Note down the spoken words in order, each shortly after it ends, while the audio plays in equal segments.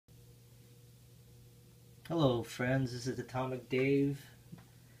Hello friends, this is Atomic.dave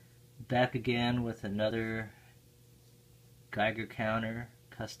back again with another Geiger counter,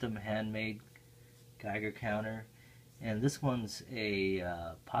 custom handmade Geiger counter, and this one's a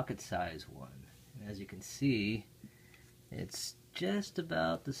pocket size one. And as you can see, it's just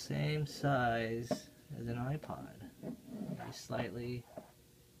about the same size as an iPod, maybe slightly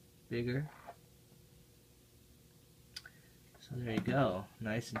bigger. So there you go,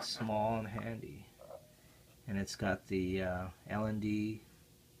 nice and small and handy. And it's got the L&D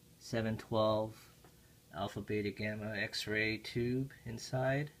 712 alpha beta gamma X-ray tube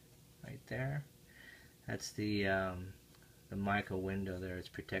inside, right there. That's the mica window there. It's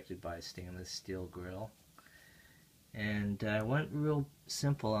protected by a stainless steel grill. And I went real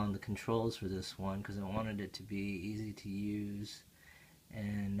simple on the controls for this one because I wanted it to be easy to use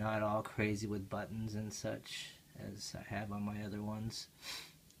and not all crazy with buttons and such as I have on my other ones.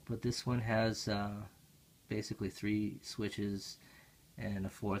 But this one has basically 3 switches and a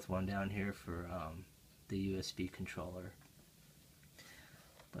 4th one down here for the USB controller.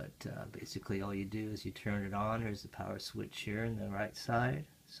 But basically all you do is you turn it on. There's the power switch here on the right side.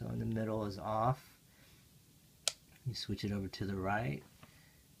 So in the middle is off. You switch it over to the right.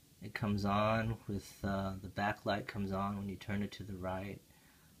 It comes on with the backlight comes on when you turn it to the right.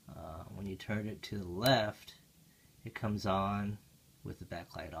 When you turn it to the left, it comes on with the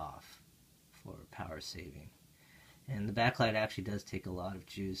backlight off for power saving. And the backlight actually does take a lot of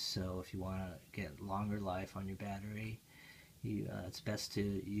juice, so if you want to get longer life on your battery, it's best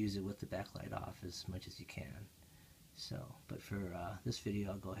to use it with the backlight off as much as you can. So, but for this video,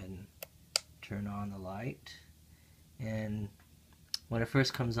 I'll go ahead and turn on the light. And when it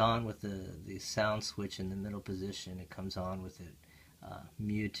first comes on with the sound switch in the middle position, it comes on with it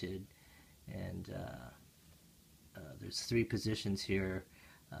muted. And there's 3 positions here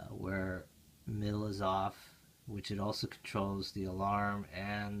where middle is off, which it also controls the alarm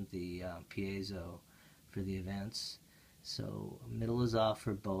and the piezo for the events. So middle is off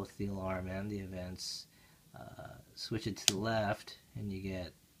for both the alarm and the events. Switch it to the left and you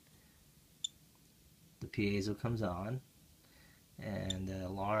get the piezo comes on, and the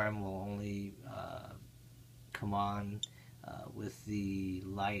alarm will only come on with the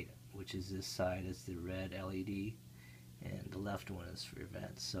light, which is this side is the red LED, and the left one is for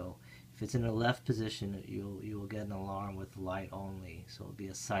events. So if it's in the left position, you will get an alarm with light only, so it'll be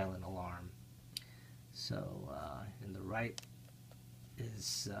a silent alarm. So in the right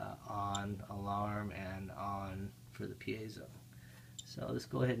is on alarm and on for the piezo. So let's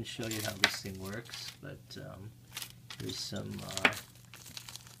go ahead and show you how this thing works. But here's some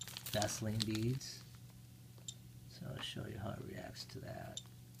Vaseline beads. So I'll show you how it reacts to that.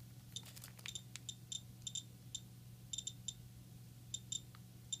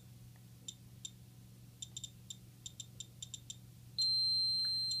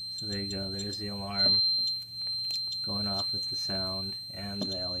 So there you go, there's the alarm going off with the sound and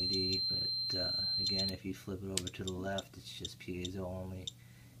the LED, but again, if you flip it over to the left, it's just piezo only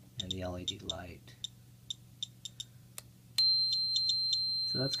and the LED light.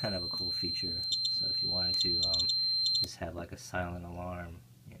 So that's kind of a cool feature. So if you wanted to just have like a silent alarm,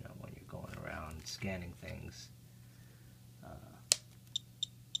 you know, when you're going around scanning things, there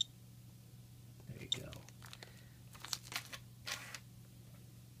you go.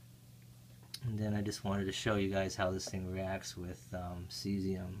 And then I just wanted to show you guys how this thing reacts with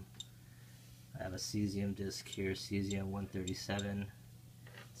cesium. I have a cesium disc here, cesium 137.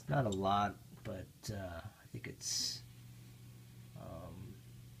 It's not a lot, but I think it's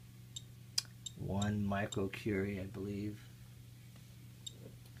 1 microcurie, I believe.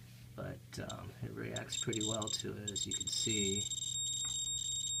 But it reacts pretty well to it, as you can see.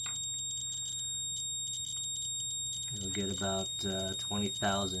 You'll get about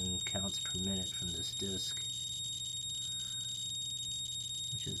 20,000 counts per minute from this disc,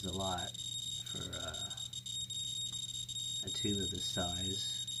 which is a lot for a tube of this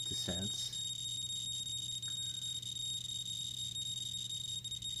size to sense.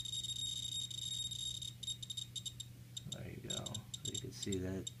 There you go. So you can see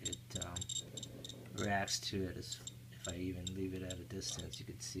that it reacts to it. If I even leave it at a distance, you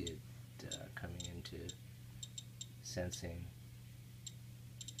can see it coming into sensing.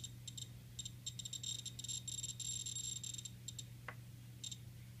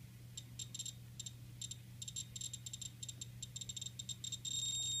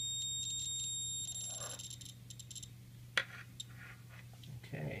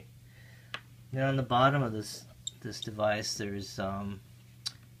 Okay. Now on the bottom of this device, there's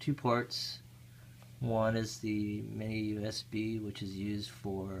 2 ports. One is the mini USB, which is used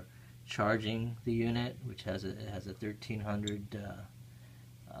for charging the unit, which has it has a 1300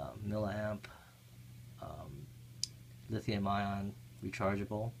 milliamp lithium-ion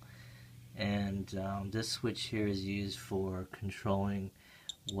rechargeable, and this switch here is used for controlling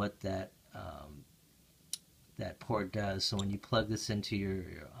what that that port does. So when you plug this into your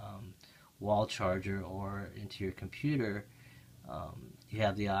wall charger or into your computer, you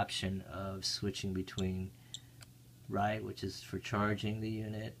have the option of switching between right, which is for charging the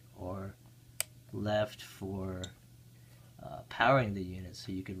unit, or left for powering the unit,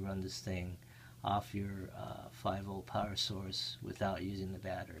 so you could run this thing off your 5-volt power source without using the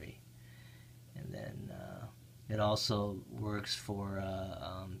battery. And then it also works for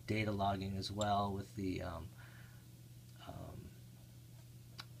data logging as well, with the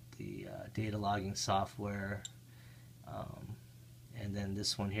data logging software. And then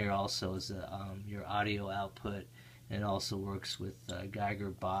this one here also is your audio output, and it also works with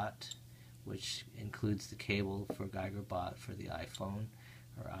Geiger bot, which includes the cable for Geiger bot for the iPhone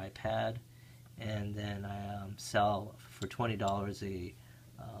or iPad. And then I sell for $20 a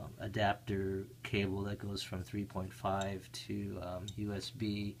adapter cable that goes from 3.5 to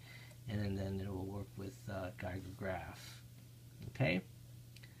USB, and then it will work with Geiger graph. Okay,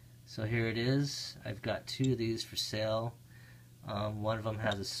 so here it is. I've got 2 of these for sale. One of them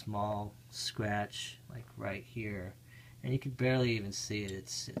has a small scratch, like right here, and you can barely even see it.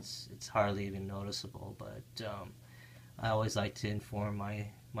 It's hardly even noticeable. But I always like to inform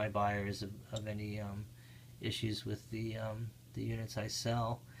my buyers of any issues with the units I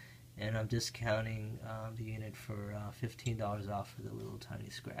sell, and I'm discounting the unit for $15 off for the little tiny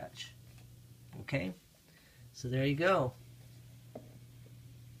scratch. Okay, so there you go.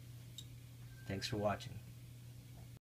 Thanks for watching.